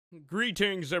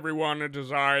Greetings, everyone. It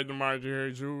is I, the mighty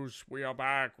Haysoos. We are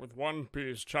back with One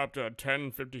Piece, chapter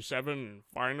 1057,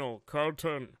 Final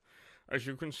Curtain. As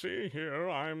you can see here,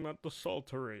 I'm at the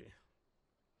Saltery.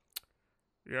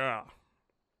 Yeah,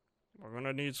 we're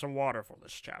gonna need some water for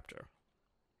this chapter.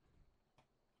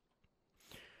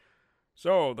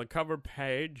 So, the cover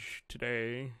page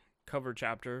today, cover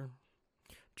chapter,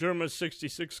 Germa's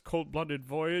 66 Cold-Blooded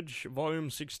Voyage, Volume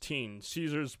 16,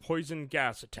 Caesar's Poison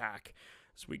Gas Attack.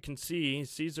 As we can see,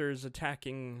 Caesar is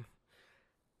attacking,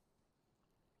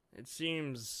 it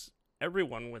seems,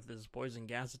 everyone with his poison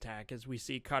gas attack, as we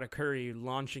see Katakuri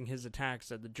launching his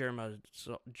attacks at the Germa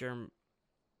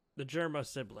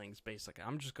siblings, basically.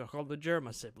 I'm just gonna call the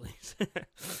Germa siblings.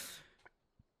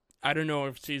 I don't know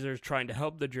if Caesar's trying to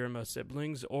help the Germa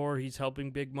siblings, or he's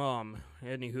helping Big Mom.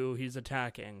 Anywho, he's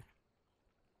attacking.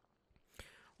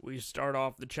 We start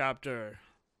off the chapter.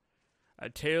 A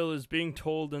tale is being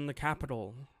told in the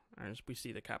capital. As we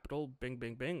see the capital, bing,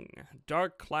 bing, bing.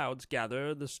 Dark clouds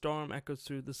gather, the storm echoes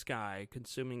through the sky,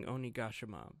 consuming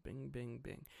Onigashima. Bing, bing,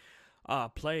 bing.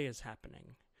 Play is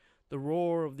happening. The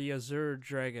roar of the azure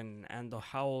dragon and the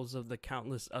howls of the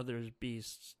countless other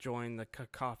beasts join the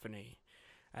cacophony.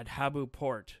 At Habu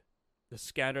Port, the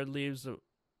scattered leaves of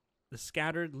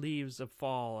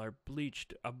fall are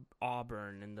bleached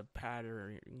auburn in the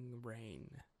pattering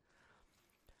rain.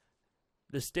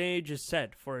 The stage is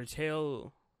set for a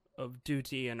tale of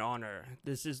duty and honor.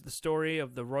 This is the story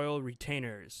of the royal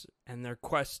retainers and their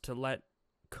quest to let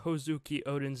Kozuki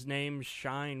Oden's name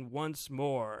shine once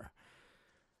more.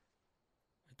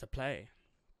 It's a play.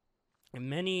 And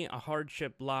many a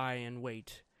hardship lie in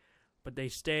wait, but they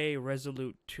stay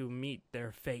resolute to meet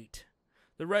their fate.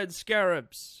 The Red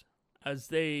Scarabs, as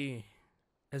the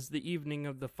evening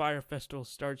of the fire festival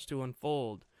starts to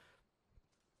unfold,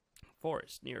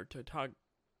 forest near Tokage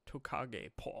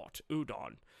Port,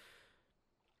 Udon.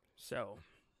 So,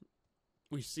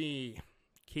 we see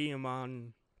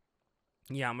Kiyomon,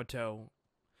 Yamato,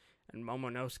 and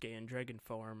Momonosuke in dragon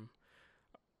form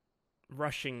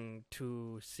rushing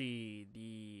to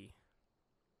see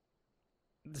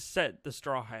the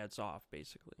Straw Hats off,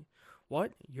 basically.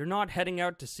 What? You're not heading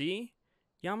out to sea?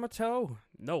 Yamato?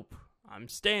 Nope. I'm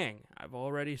staying. I've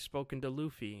already spoken to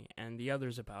Luffy and the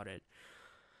others about it.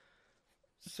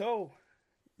 So,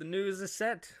 the news is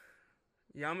set.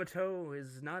 Yamato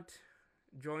is not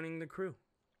joining the crew.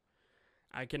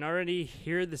 I can already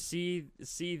hear the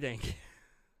seething.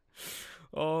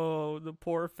 Oh, the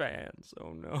poor fans.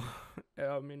 Oh no.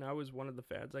 I mean, I was one of the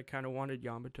fans. I kind of wanted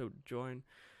Yamato to join.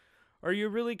 Are you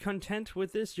really content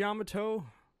with this, Yamato?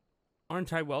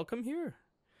 Aren't I welcome here?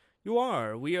 You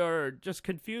are. We are just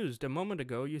confused. A moment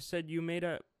ago, you said you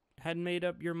had made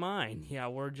up your mind. Yeah,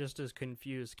 we're just as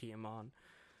confused, Kiyomon.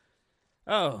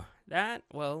 Oh, that?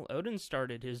 Well, Oden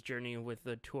started his journey with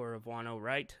the tour of Wano,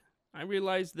 right? I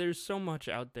realize there's so much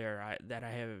out there that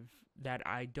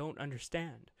I don't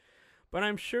understand. But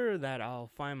I'm sure that I'll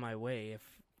find my way if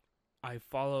I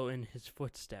follow in his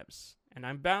footsteps. And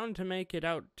I'm bound to make it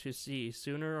out to sea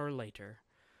sooner or later.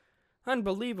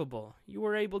 Unbelievable. You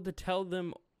were able to tell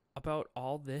them about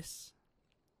all this?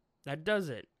 That does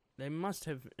it. They must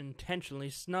have intentionally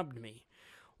snubbed me.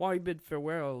 Why bid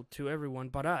farewell to everyone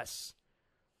but us?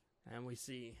 And we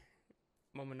see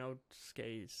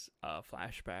Momonosuke's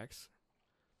flashbacks.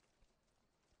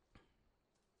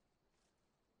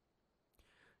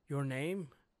 Your name?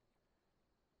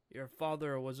 Your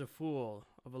father was a fool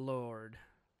of a lord.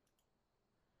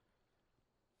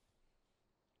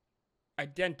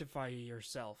 Identify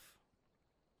yourself.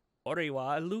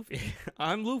 Oriwa Luffy.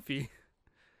 I'm Luffy.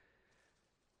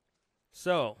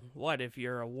 So, what if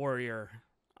you're a warrior?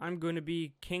 I'm going to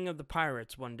be king of the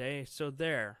pirates one day, so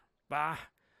there. Bah.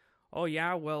 Oh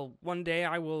yeah, well, one day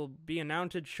I will be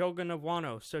anointed shogun of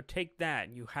Wano, so take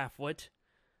that, you half-wit.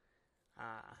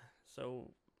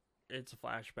 So it's a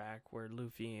flashback where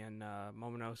Luffy and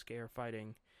Momonosuke are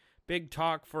fighting. Big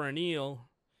talk for an eel.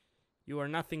 You are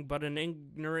nothing but an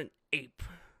ignorant ape.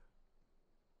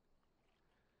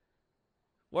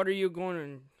 What are you,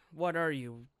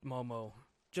 Momo?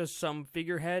 Just some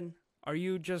figurehead? Are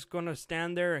you just gonna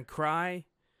stand there and cry?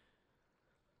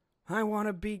 I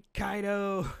wanna beat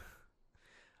Kaido.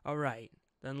 Alright,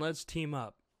 then let's team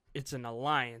up. It's an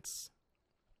alliance.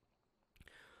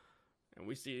 And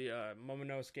we see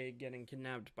Momonosuke getting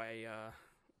kidnapped by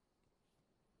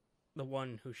the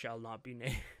one who shall not be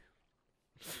named.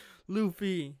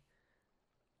 Luffy.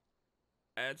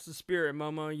 That's the spirit,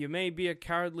 Momo. You may be a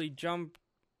cowardly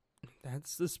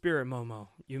That's the spirit, Momo.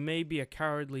 You may be a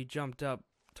cowardly jumped up,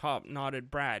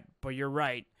 top-knotted brat, but you're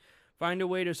right. Find a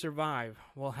way to survive.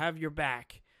 We'll have your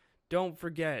back. Don't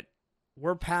forget,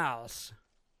 We're pals.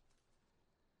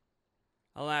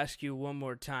 I'll ask you one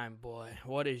more time, boy.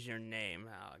 What is your name?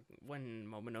 When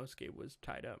Momonosuke was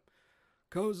tied up.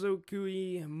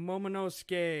 Kozukui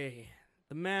Momonosuke,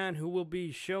 the man who will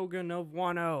be Shogun of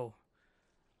Wano.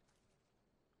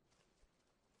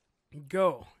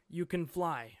 Go. You can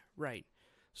fly. Right.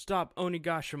 Stop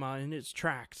Onigashima in its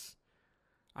tracks.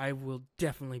 I will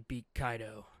definitely beat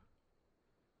Kaido.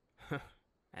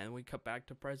 And we cut back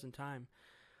to present time.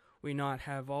 We not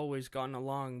have always gotten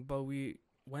along, but we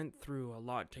went through a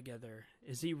lot together.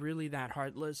 Is he really that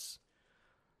heartless?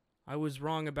 I was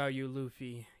wrong about you,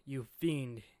 Luffy. You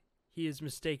fiend. He is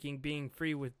mistaking being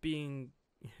free with being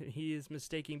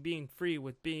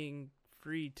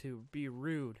free to be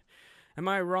rude. Am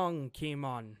I wrong,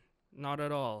 Keemon? Not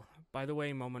at all. By the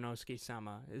way,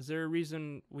 Momonosuke-sama, is there a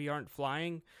reason we aren't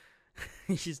flying?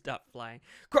 He stopped flying.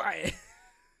 Quiet!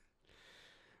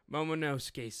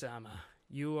 Momonosuke-sama,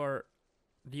 you are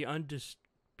the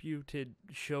undisputed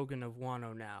shogun of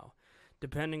Wano now.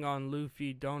 Depending on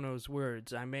Luffy Dono's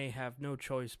words, I may have no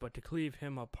choice but to cleave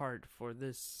him apart for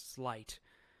this slight.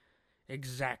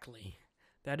 Exactly.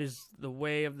 That is the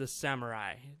way of the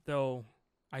samurai, though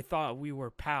I thought we were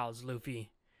pals,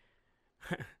 Luffy.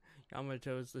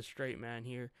 Yamato's the straight man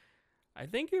here. I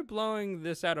think you're blowing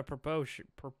this out of proportion.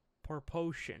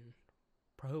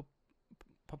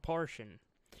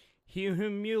 He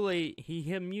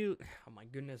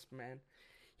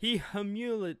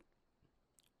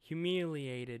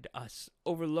humiliated us,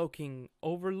 overlooking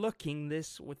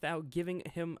this without giving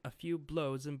him a few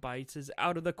blows and bites is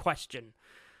out of the question.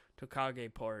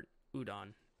 Tokage Port,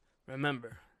 Udon.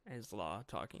 Remember, as Law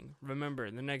talking, remember,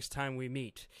 the next time we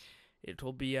meet, it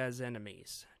will be as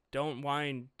enemies. Don't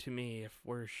whine to me if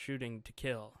we're shooting to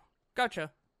kill.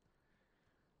 Gotcha.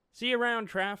 See you around,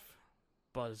 Traff.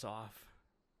 Buzz off.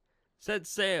 Set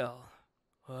sail.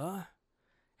 Huh?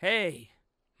 Hey.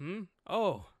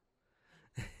 Oh.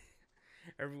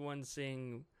 Everyone's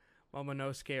seeing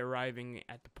Momonosuke arriving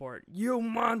at the port. You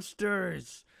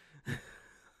monsters!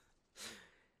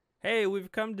 Hey,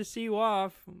 we've come to see you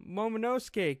off.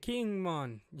 Momonosuke,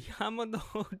 Kingmon,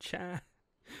 Yamato-chan.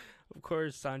 Of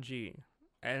course, Sanji.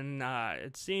 And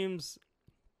it seems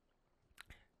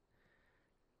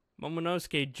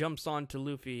Momonosuke jumps onto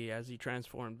Luffy as he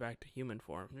transformed back to human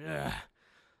form. Ugh.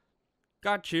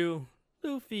 Got you.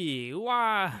 Luffy,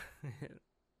 wah!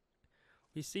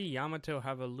 We see Yamato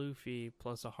have a Luffy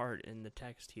plus a heart in the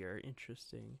text here.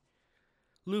 Interesting.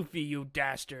 Luffy, you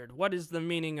dastard! What is the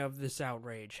meaning of this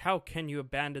outrage? How can you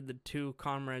abandon the two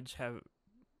comrades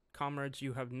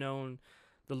you have known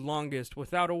the longest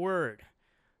without a word?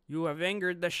 You have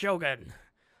angered the Shogun.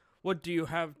 What do you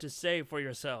have to say for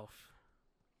yourself?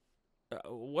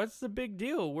 What's the big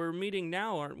deal? We're meeting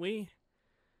now, aren't we?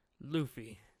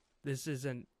 Luffy, this is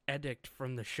an edict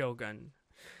from the Shogun.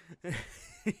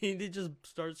 He just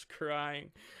starts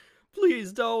crying.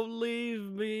 Please don't leave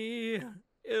me.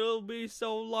 It'll be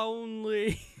so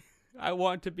lonely. I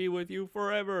want to be with you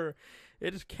forever.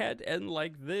 It can't end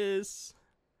like this.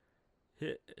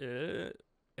 Kemon's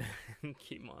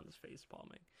face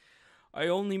palming. I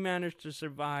only managed to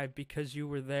survive because you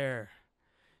were there.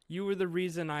 You were the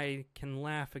reason I can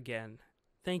laugh again.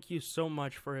 Thank you so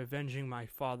much for avenging my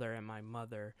father and my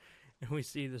mother. And we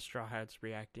see the Straw Hats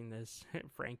reacting this.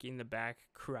 Frankie in the back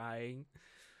crying.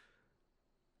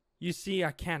 You see,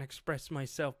 I can't express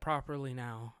myself properly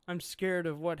now. I'm scared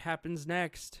of what happens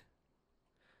next.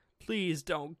 Please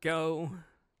don't go.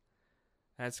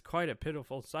 That's quite a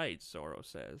pitiful sight, Zoro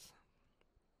says.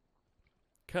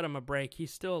 Cut him a break.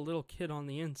 He's still a little kid on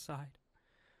the inside.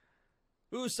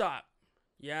 Usopp!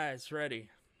 Yeah, it's ready.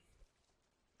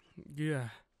 Yeah.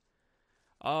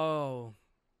 Oh.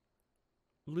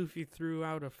 Luffy threw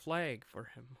out a flag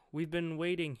for him. We've been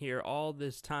waiting here all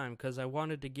this time because I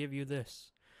wanted to give you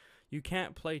this. You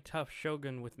can't play tough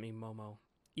Shogun with me, Momo.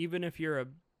 Even if you're a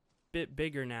bit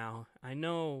bigger now, I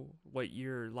know what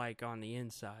you're like on the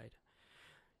inside.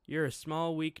 You're a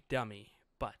small, weak dummy,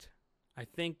 but I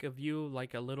think of you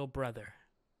like a little brother.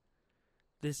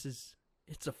 It's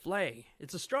a flag.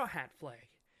 It's a Straw Hat flag.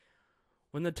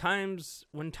 When times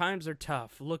are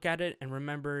tough, look at it and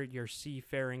remember your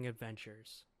seafaring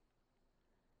adventures.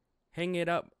 Hang it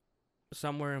up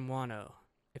somewhere in Wano.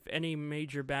 If any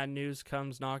major bad news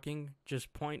comes knocking,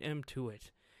 just point him to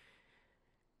it.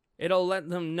 It'll let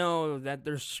them know that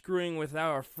they're screwing with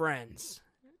our friends.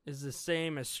 Is the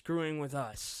same as screwing with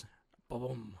us.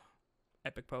 Boom.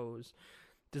 Epic pose.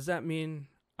 Does that mean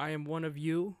I am one of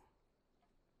you?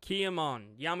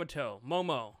 Kiyomon, Yamato,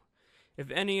 Momo. If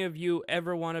any of you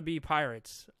ever want to be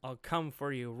pirates, I'll come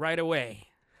for you right away.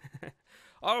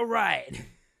 All right.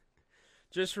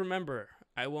 Just remember,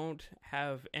 I won't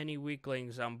have any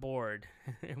weaklings on board.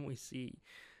 And we see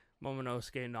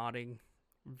Momonosuke nodding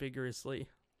vigorously.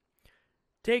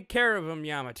 Take care of him,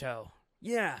 Yamato.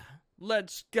 Yeah,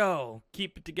 let's go.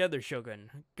 Keep it together,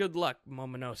 Shogun. Good luck,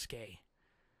 Momonosuke.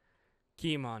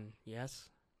 Kimon, yes?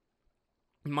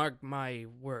 Mark my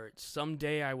words.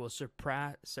 Someday I will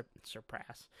surpass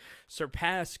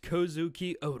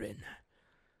Kozuki Oden.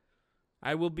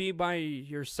 I will be by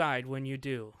your side when you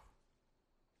do.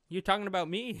 You talking about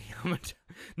me?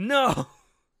 No!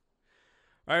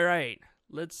 Alright,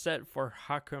 let's set for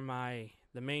Hakamai.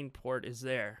 The main port is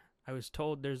there. I was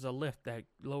told there's a lift that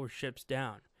lowers ships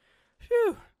down.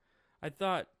 Phew! I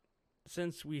thought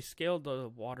since we scaled the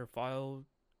waterfall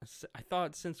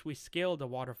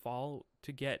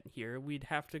to get here, we'd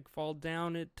have to fall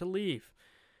down it to leave.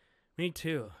 Me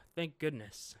too. Thank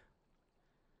goodness.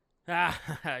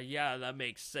 Ah, yeah, that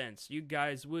makes sense. You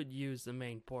guys would use the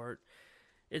main port.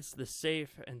 It's the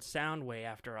safe and sound way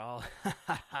after all.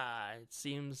 It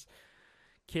seems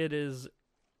Kid is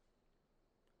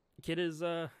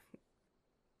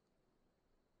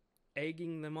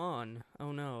egging them on.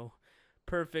 Oh no.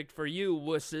 Perfect for you,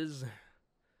 wusses.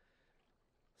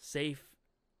 Safe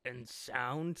and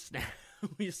sound.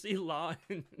 We see Law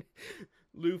and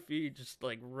Luffy just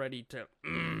like ready to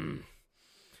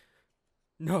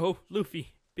No,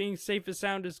 Luffy, being safe and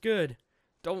sound is good.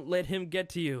 Don't let him get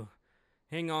to you.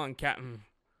 Hang on, Captain.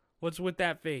 What's with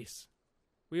that face?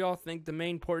 We all think the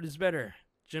main port is better.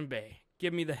 Jinbei,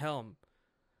 give me the helm.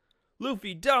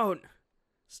 Luffy, don't!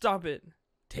 Stop it.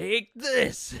 Take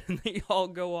this! And they all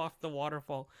go off the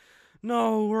waterfall.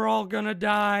 No, we're all gonna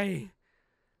die.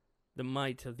 The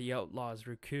might of the outlaws,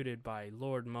 recruited by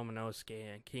Lord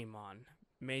Momonosuke and Kimon,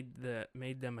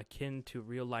 made them akin to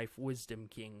real-life wisdom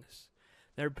kings.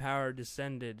 Their power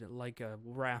descended like a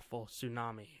wrathful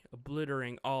tsunami,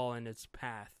 obliterating all in its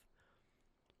path.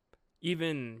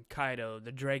 Even Kaido,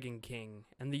 the Dragon King,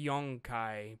 and the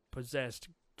Yonkai possessed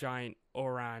giant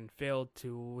Oran failed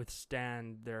to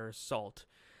withstand their assault.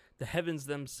 The heavens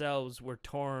themselves were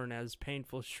torn as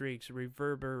painful shrieks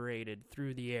reverberated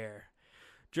through the air.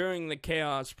 During the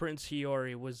chaos, Prince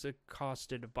Hiyori was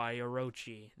accosted by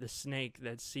Orochi, the snake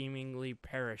that seemingly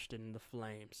perished in the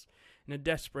flames. In a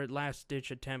desperate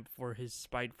last-ditch attempt for his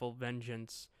spiteful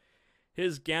vengeance,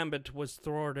 his gambit was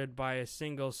thwarted by a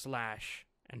single slash,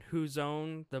 and whose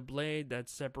own the blade that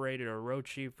separated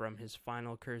Orochi from his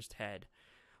final cursed head.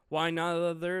 Why none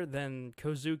other than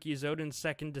Kozuki Oden's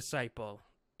second disciple,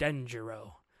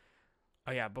 Denjiro.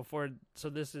 Oh yeah, so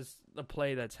this is the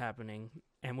play that's happening,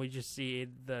 and we just see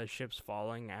the ships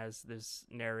falling as this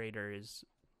narrator is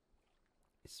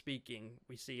speaking.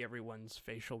 We see everyone's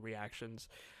facial reactions.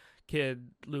 Kid,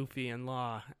 Luffy, and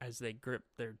Law as they grip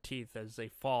their teeth as they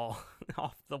fall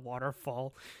off the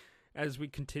waterfall as we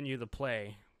continue the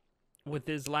play. With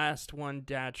his last one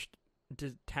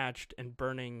detached and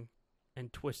burning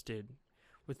and twisted.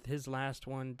 With his last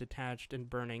one detached and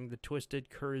burning, the twisted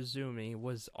Kurozumi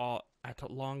was all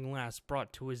at long last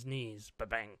brought to his knees.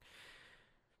 Ba-bang.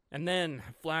 And then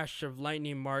a flash of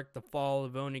lightning marked the fall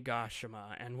of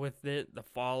Onigashima, and with it the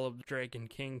fall of Dragon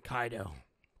King Kaido.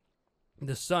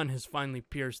 The sun has finally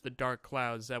pierced the dark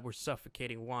clouds that were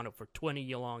suffocating Wano for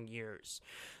 20 long years.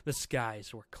 The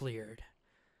skies were cleared.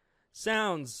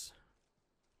 Sounds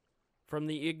from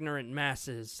the ignorant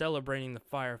masses celebrating the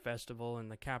fire festival in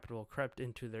the capital crept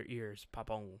into their ears.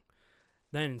 Papong.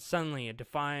 Then suddenly,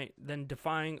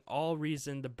 defying all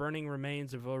reason, the burning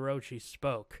remains of Orochi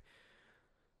spoke.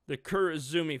 The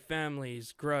Kurozumi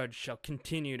family's grudge shall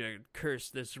continue to curse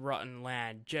this rotten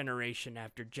land generation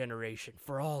after generation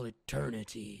for all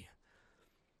eternity.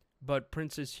 But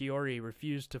Princess Hiyori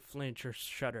refused to flinch or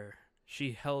shudder.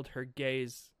 She held her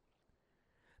gaze.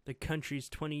 The country's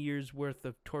 20 years' worth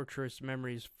of torturous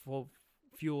memories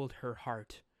fueled her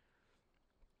heart.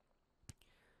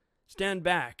 Stand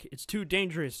back! It's too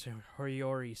dangerous,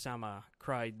 Hiyori-sama,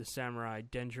 cried the samurai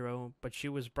Denjiro, but she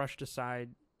brushed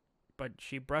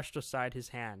aside his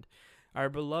hand. Our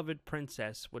beloved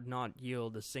princess would not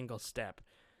yield a single step.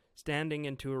 Standing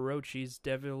into Orochi's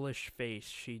devilish face,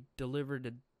 she delivered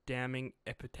a damning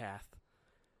epitaph.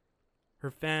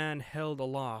 Her fan held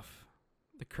aloft,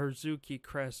 the Kozuki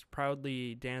crest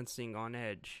proudly dancing on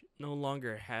edge, no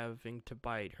longer having to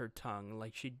bite her tongue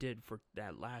like she did for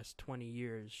that last 20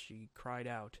 years. She cried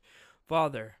out,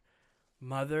 "Father,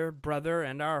 mother, brother,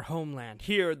 and our homeland,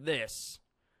 hear this!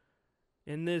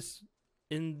 In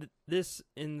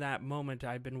that moment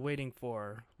I've been waiting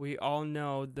for. We all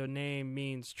know the name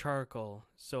means charcoal,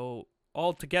 so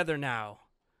all together now.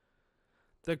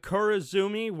 The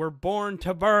Kurozumi were born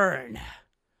to burn.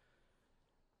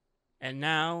 And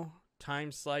now,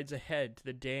 time slides ahead to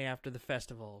the day after the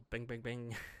festival, bing bing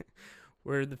bing,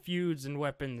 where the feuds and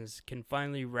weapons can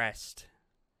finally rest.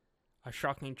 A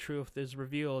shocking truth is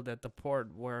revealed at the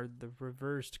port where the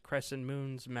reversed crescent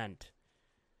moons meant.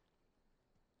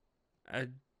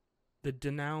 The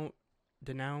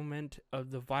denouement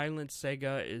of the violent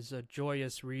saga is a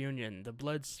joyous reunion. The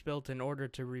blood spilt in order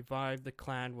to revive the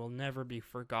clan will never be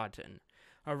forgotten.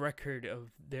 A record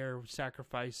of their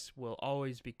sacrifice will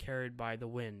always be carried by the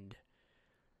wind.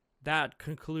 That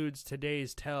concludes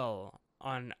today's tale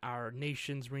on our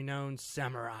nation's renowned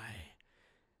samurai.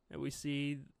 And we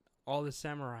see all the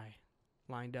samurai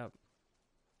lined up,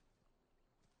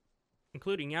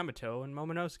 including Yamato and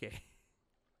Momonosuke,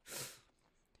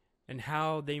 and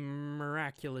how they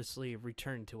miraculously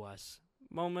returned to us.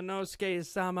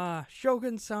 Momonosuke-sama,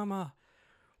 Shogun-sama.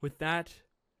 With that,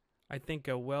 I think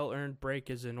a well-earned break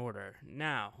is in order.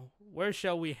 Now, where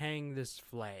shall we hang this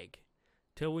flag?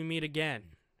 Till we meet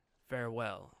again,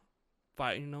 farewell.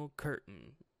 Final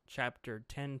curtain, chapter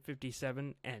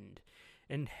 1057, end.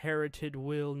 Inherited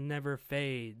will never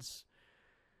fades.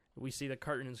 We see the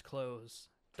curtains close.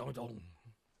 Dong dong.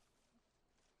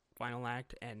 Final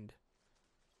act, end.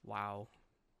 Wow.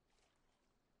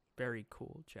 Very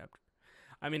cool chapter.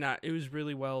 I mean, it was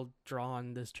really well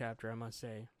drawn, this chapter, I must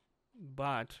say.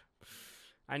 But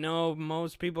I know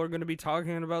most people are going to be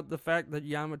talking about the fact that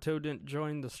Yamato didn't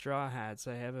join the Straw Hats.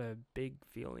 I have a big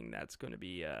feeling that's going to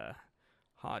be a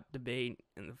hot debate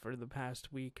for the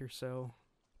past week or so.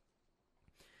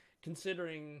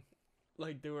 Considering,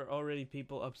 like, there were already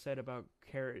people upset about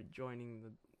Carrot joining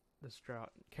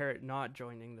Carrot not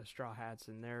joining the Straw Hats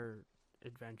in their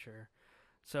adventure.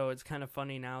 So it's kind of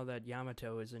funny now that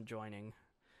Yamato isn't joining.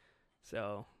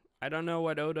 So I don't know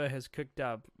what Oda has cooked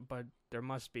up, but there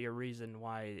must be a reason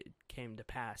why it came to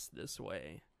pass this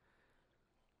way.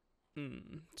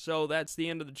 So that's the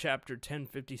end of the chapter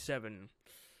 1057.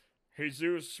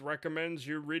 Jesus recommends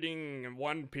you reading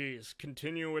One Piece.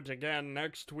 Continue it again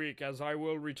next week as I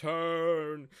will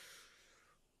return.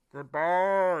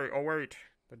 Goodbye. Oh wait,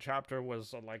 the chapter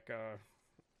was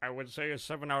I would say a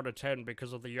 7 out of 10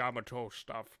 because of the Yamato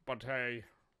stuff. But hey,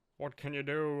 what can you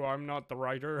do? I'm not the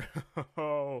writer.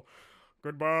 Oh,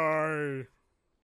 goodbye.